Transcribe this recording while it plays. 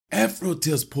Afro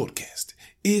Tales Podcast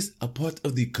is a part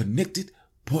of the Connected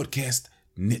Podcast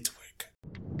Network.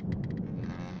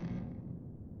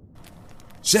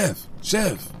 Chef.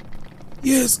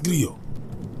 Yes, Glio.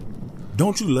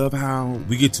 Don't you love how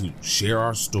we get to share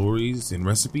our stories and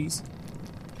recipes?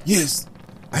 Yes,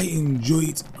 I enjoy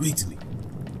it greatly.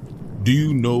 Do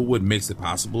you know what makes it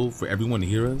possible for everyone to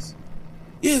hear us?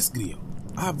 Yes, Glio.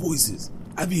 Our voices,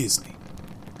 obviously.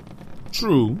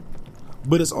 True,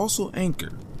 but it's also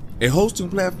Anchor, a hosting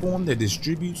platform that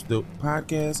distributes the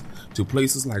podcast to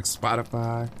places like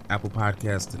Spotify, Apple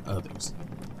Podcasts, and others.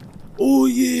 Oh,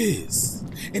 yes.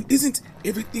 And isn't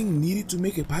everything needed to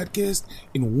make a podcast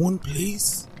in one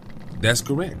place? That's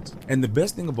correct. And the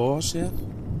best thing of all, Chef,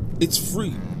 it's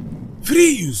free.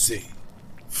 Free, you say?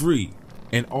 Free.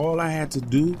 And all I had to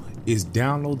do is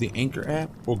download the Anchor app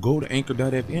or go to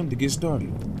anchor.fm to get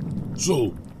started.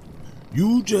 So,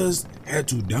 you just had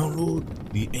to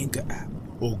download the Anchor app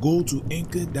or go to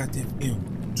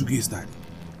anchor.fm to get started.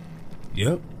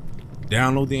 Yep.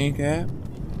 Download the Anchor app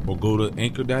or go to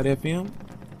anchor.fm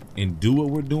and do what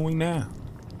we're doing now.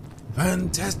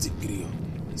 Fantastic, Grio.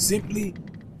 Simply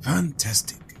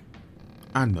fantastic.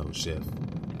 I know, Chef.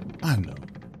 I know.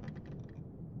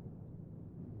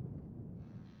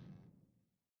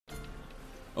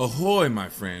 Ahoy, my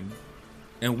friend,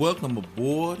 and welcome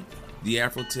aboard the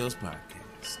Afro Tales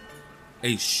Podcast,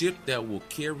 a ship that will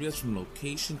carry us from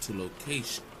location to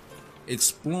location,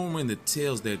 exploring the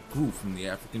tales that grew from the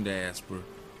African diaspora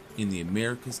in the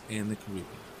Americas and the Caribbean.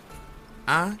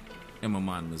 I am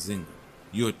Aman Mazinga,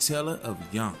 your teller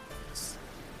of yarns.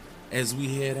 As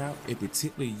we head out, a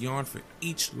particular yarn for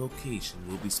each location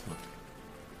will be spun.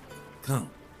 Come,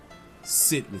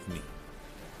 sit with me,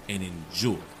 and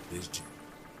enjoy this journey.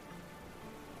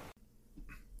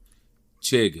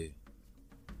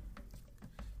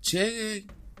 Chege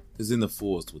is in the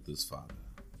forest with his father,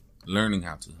 learning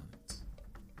how to hunt.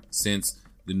 Since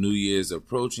the new year is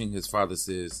approaching, his father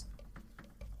says,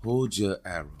 "Hold your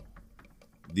arrow.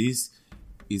 This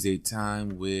is a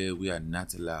time where we are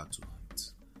not allowed to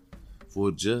hunt.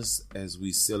 For just as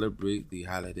we celebrate the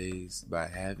holidays by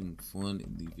having fun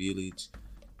in the village,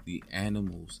 the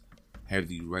animals have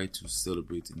the right to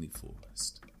celebrate in the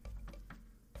forest."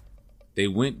 They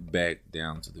went back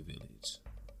down to the village.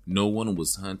 No one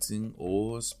was hunting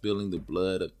or spilling the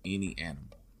blood of any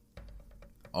animal.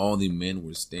 All the men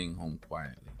were staying home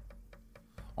quietly.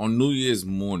 On New Year's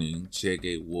morning,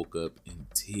 Chege woke up in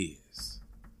tears.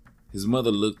 His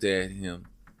mother looked at him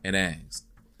and asked,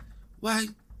 "Why,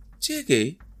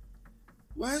 Chege?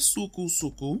 Why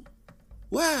Suku?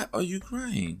 Why are you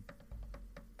crying?"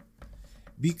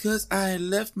 "Because I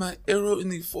left my arrow in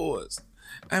the forest.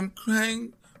 I'm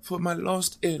crying for my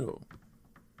lost arrow."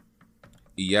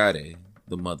 Iyare,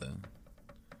 the mother,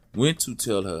 went to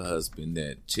tell her husband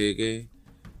that Chege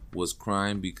was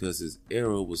crying because his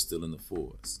arrow was still in the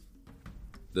forest.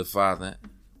 The father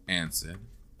answered,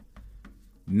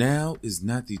 "Now is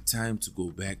not the time to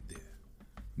go back there,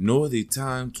 nor the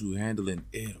time to handle an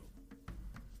arrow."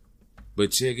 But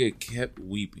Chege kept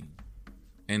weeping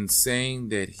and saying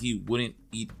that he wouldn't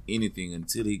eat anything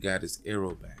until he got his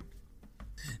arrow back.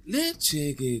 "Let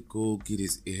Chege go get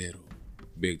his arrow,"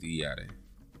 begged Iyare.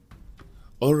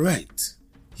 "All right,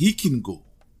 he can go,"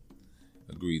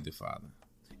 agreed the father.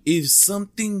 "If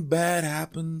something bad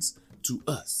happens to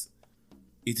us,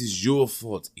 it is your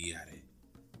fault, Iyare."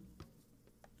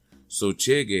 So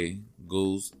Chege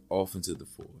goes off into the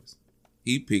forest.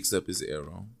 He picks up his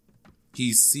arrow.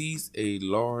 He sees a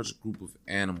large group of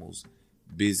animals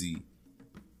busy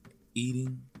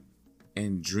eating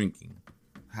and drinking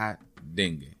hot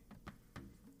dengue.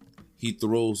 He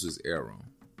throws his arrow,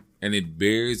 and it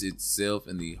buries itself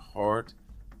in the heart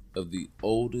of the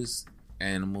oldest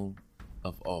animal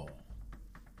of all.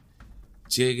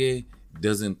 Chege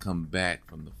doesn't come back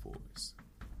from the forest.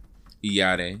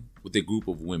 Iyare, with a group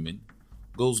of women,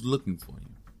 goes looking for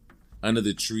him. Under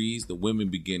the trees, the women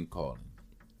begin calling,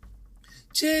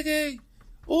 "Chege!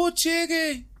 Oh,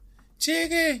 Chege!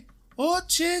 Chege! Oh,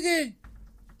 Chege!"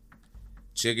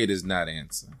 Chege does not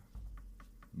answer,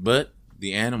 but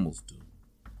the animals do,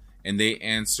 and they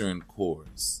answer in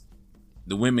chorus.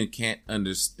 The women can't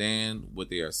understand what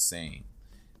they are saying.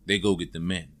 They go get the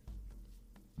men.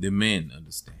 The men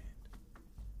understand.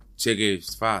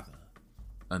 Chege's father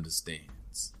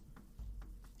understands.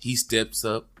 He steps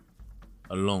up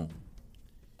alone.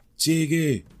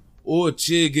 "Chege! Oh,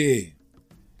 Chege!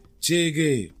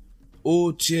 Chege!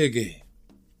 Oh, Chege!"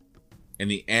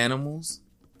 And the animals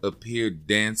appear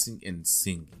dancing and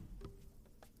singing.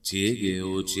 "Chege,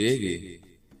 oh Chege,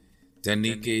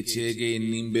 Tanike Chege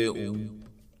Nimbe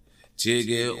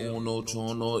Chege uno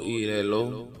chono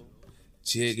irelo.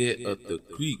 Chege up the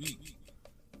creek.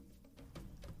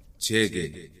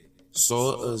 Chege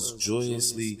saw us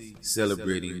joyously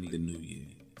celebrating the new year.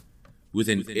 With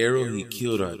an arrow he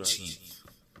killed our chief.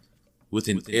 With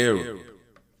an arrow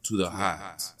to the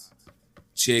heart.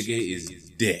 Chege is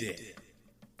dead.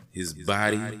 His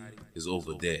body is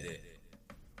over there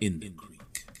in the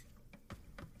creek.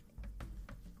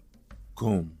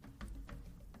 Come,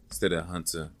 said the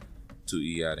hunter to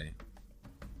Iyare.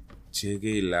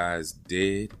 Chege lies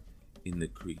dead in the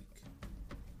creek.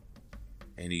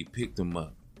 And he picked him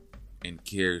up and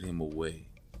carried him away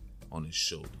on his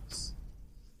shoulders.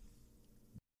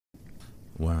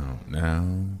 Wow,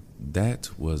 now that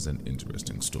was an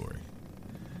interesting story.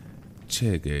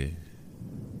 Chege,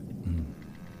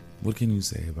 what can you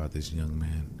say about this young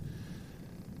man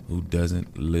who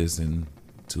doesn't listen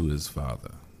to his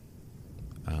father?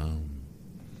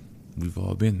 We've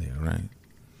all been there, right?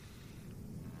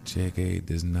 Chege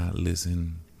does not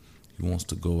listen. He wants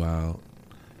to go out.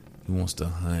 He wants to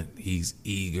hunt. He's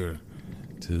eager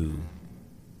to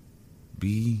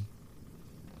be,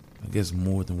 I guess,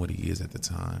 more than what he is at the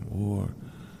time, or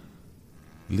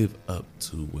live up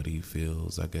to what he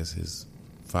feels, I guess, his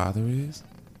father is.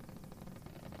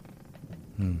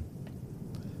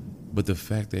 But the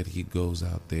fact that he goes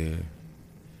out there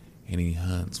and he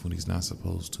hunts when he's not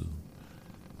supposed to,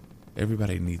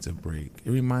 everybody needs a break. It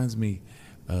reminds me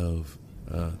of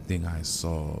a thing I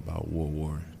saw about World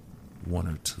War I or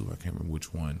II, I can't remember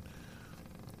which one,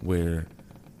 where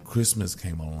Christmas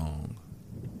came along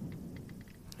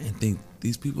and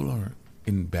these people are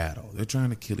in battle. They're trying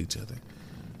to kill each other.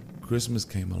 Christmas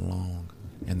came along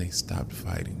and they stopped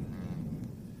fighting.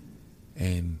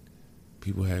 And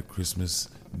people had Christmas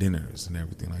dinners and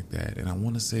everything like that. And I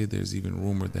want to say there's even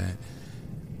rumor that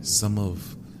some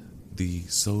of the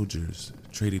soldiers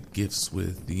traded gifts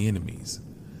with the enemies.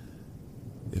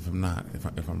 If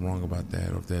I'm wrong about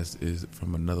that, or if that is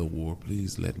from another war,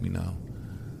 please let me know.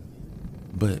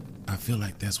 But I feel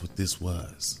like that's what this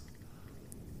was.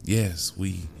 Yes,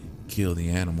 we kill the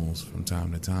animals from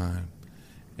time to time,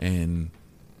 and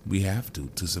we have to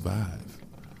survive.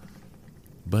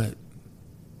 But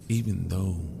even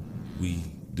though we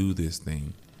do this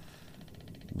thing,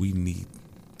 we need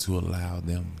to allow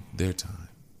them their time.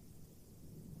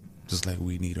 Just like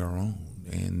we need our own,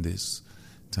 and this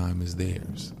time is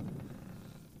theirs.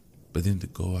 But then to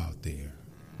go out there,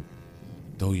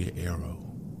 throw your arrow,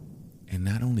 and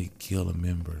not only kill a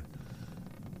member,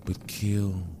 but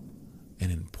kill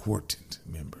an important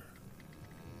member.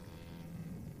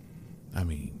 I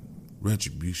mean,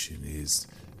 retribution is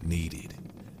needed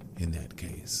in that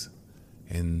case.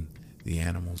 And the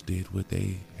animals did what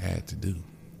they had to do.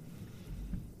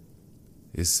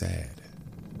 It's sad,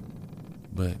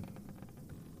 but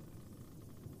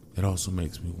it also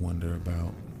makes me wonder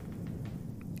about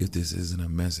if this isn't a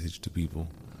message to people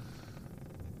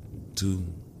to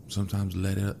sometimes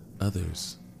let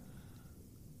others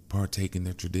partake in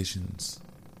their traditions,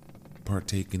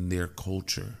 partake in their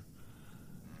culture,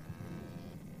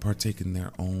 partake in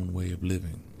their own way of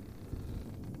living,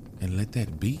 and let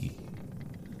that be,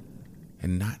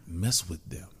 and not mess with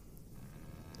them.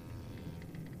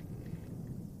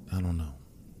 I don't know.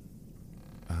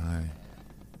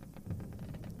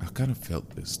 I kind of felt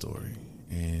this story,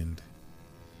 and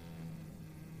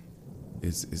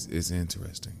it's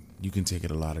interesting. You can take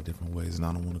it a lot of different ways, and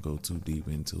I don't want to go too deep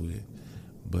into it,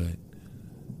 but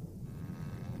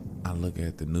I look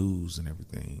at the news and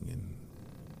everything, and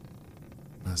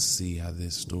I see how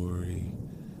this story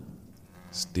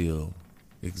still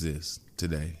exists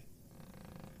today.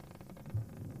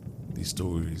 These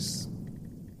stories,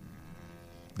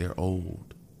 they're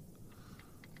old,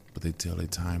 but they tell a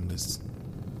timeless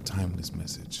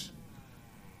message.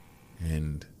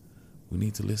 And we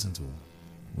need to listen to them.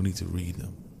 We need to read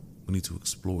them. We need to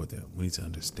explore them. We need to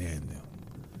understand them.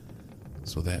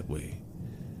 So that way,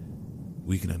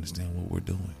 we can understand what we're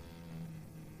doing.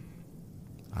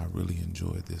 I really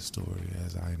enjoyed this story,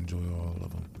 as I enjoy all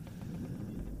of them.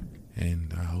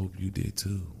 And I hope you did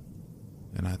too.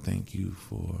 And I thank you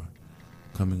for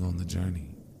coming on the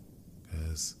journey,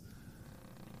 because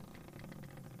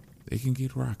they can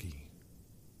get rocky.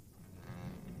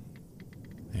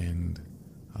 And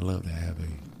I love to have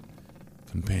a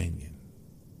companion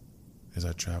as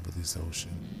I travel this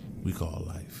ocean we call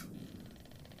life.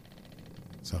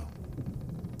 So,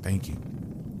 thank you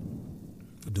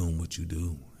for doing what you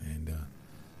do, and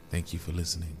thank you for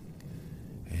listening.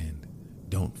 And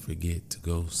don't forget to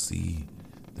go see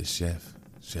the chef,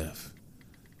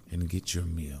 and get your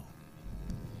meal,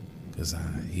 because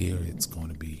I hear it's going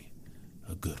to be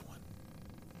a good one.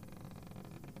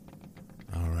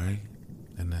 All right.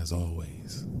 And as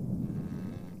always,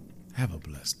 have a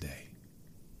blessed day.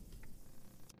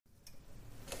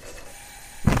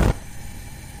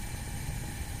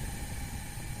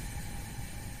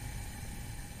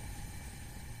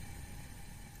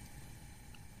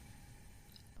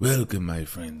 Welcome, my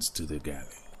friends, to the galley.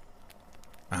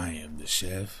 I am the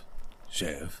chef,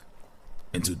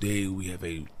 and today we have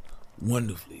a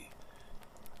wonderfully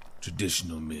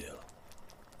traditional meal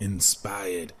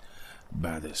inspired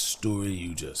by the story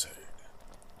you just heard.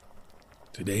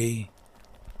 Today,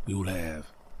 we will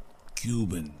have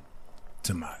Cuban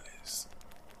tamales.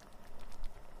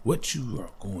 What you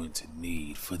are going to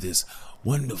need for this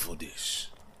wonderful dish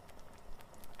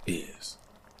is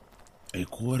a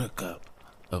 1/4 cup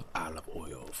of olive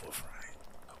oil for frying,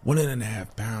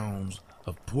 1.5 pounds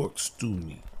of pork stew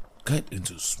meat cut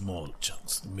into small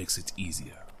chunks to makes it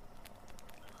easier,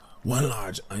 1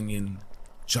 large onion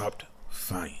chopped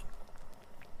fine,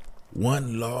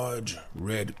 1 large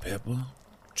red pepper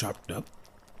chopped up,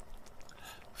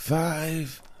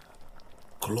 5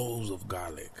 cloves of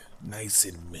garlic nice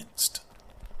and minced,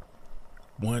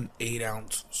 1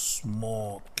 8-ounce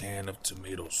small can of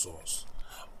tomato sauce,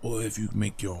 or if you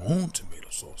make your own tomato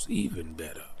sauce, even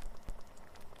better,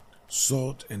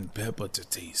 salt and pepper to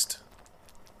taste,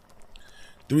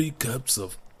 3 cups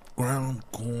of ground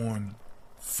corn,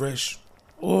 fresh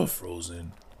or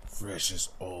frozen. Fresh is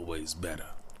always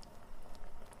better.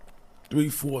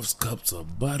 3/4 cups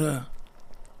of butter,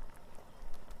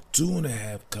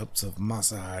 2.5 cups of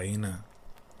masa harina,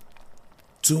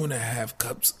 2.5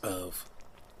 cups of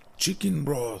chicken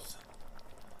broth,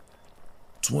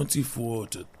 24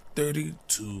 to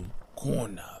 32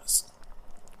 corn husks,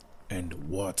 and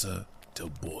water to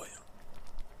boil.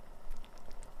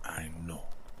 I know.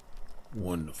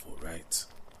 Wonderful, right?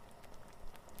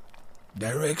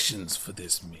 Directions for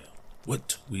this meal.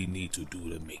 What we need to do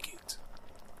to make it.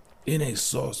 In a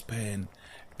saucepan,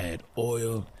 add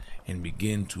oil and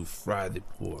begin to fry the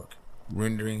pork,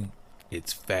 rendering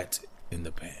its fat in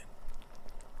the pan.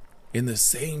 In the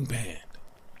same pan,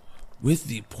 with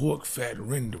the pork fat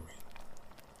rendering,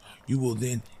 you will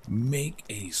then make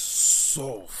a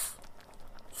soft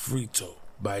frito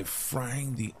by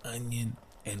frying the onion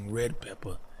and red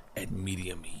pepper at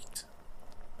medium heat,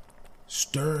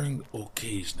 stirring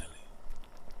occasionally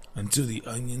until the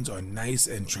onions are nice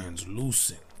and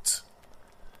translucent.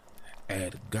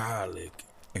 Add garlic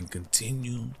and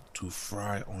continue to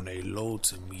fry on a low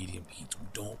to medium heat. We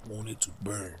don't want it to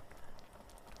burn.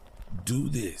 Do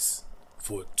this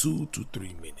for 2 to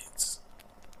 3 minutes.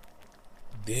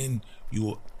 Then you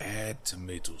will add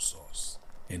tomato sauce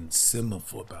and simmer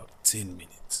for about 10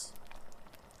 minutes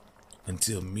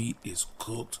until meat is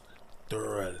cooked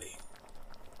thoroughly.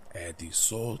 Add the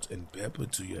salt and pepper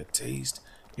to your taste.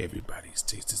 Everybody's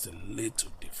taste is a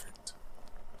little different.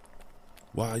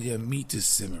 While your meat is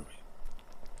simmering,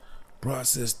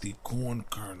 process the corn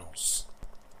kernels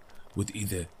with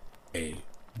either a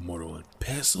mortar and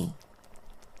pestle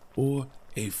or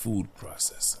a food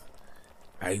processor.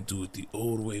 I do it the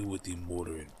old way with the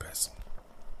mortar and pestle.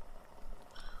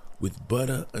 With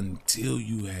butter until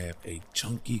you have a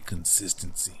chunky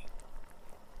consistency.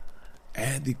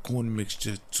 Add the corn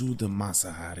mixture to the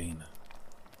masa harina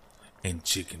and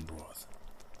chicken broth.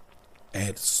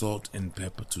 Add salt and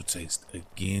pepper to taste.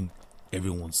 Again,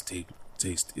 everyone's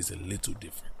taste is a little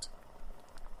different.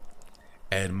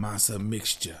 Add masa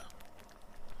mixture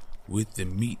with the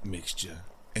meat mixture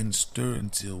and stir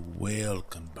until well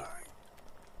combined.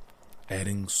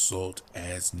 Adding salt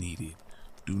as needed.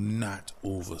 Do not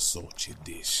over salt your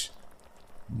dish.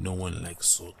 No one likes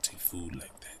salty food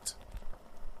like that.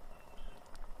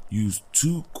 Use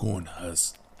 2 corn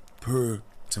husks per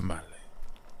tamale,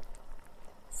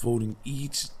 folding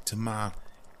each tamale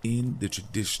in the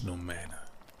traditional manner.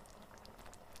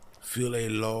 Fill a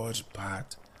large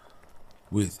pot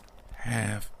with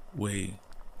halfway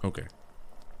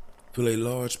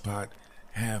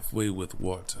with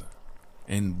water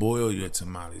and boil your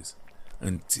tamales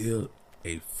until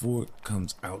a fork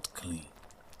comes out clean.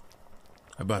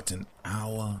 About an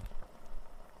hour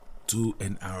to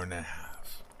an hour and a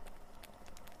half.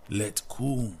 Let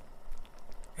cool,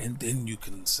 and then you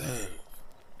can serve.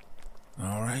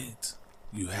 All right,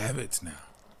 you have it now.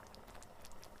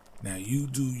 Now you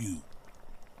do you.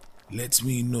 Let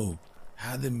me know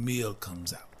how the meal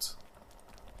comes out.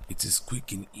 It is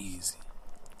quick and easy.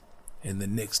 And the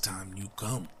next time you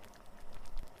come,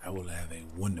 I will have a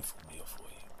wonderful meal for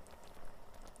you.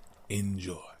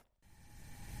 Enjoy.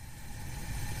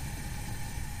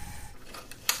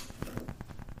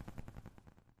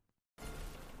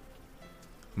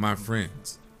 My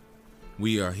friends,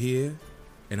 we are here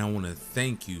And I want to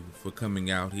thank you for coming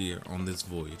out here on this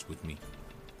voyage with me.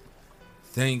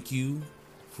 Thank you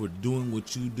for doing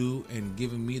what you do and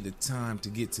giving me the time to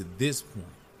get to this point.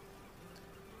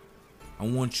 I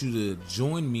want you to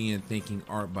join me in thanking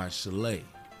Art by Chalet.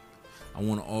 I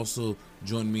want to also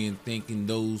join me in thanking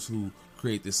those who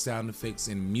create the sound effects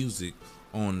and music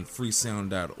on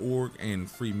freesound.org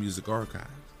and Free Music Archive.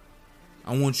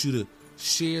 I want you to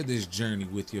share this journey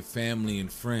with your family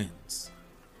and friends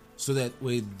so that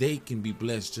way they can be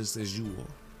blessed just as you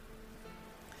are.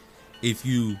 If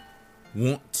you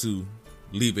want to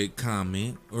leave a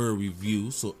comment or a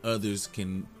review so others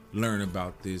can learn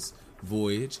about this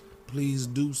voyage, please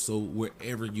do so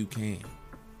wherever you can.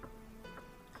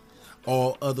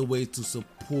 All other ways to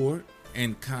support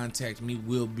and contact me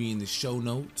will be in the show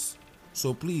notes.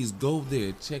 So please go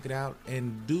there, check it out,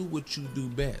 and do what you do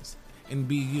best and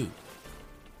be you.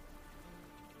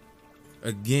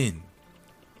 Again,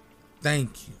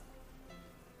 thank you.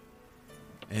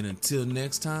 And until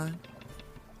next time,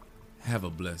 have a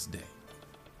blessed day.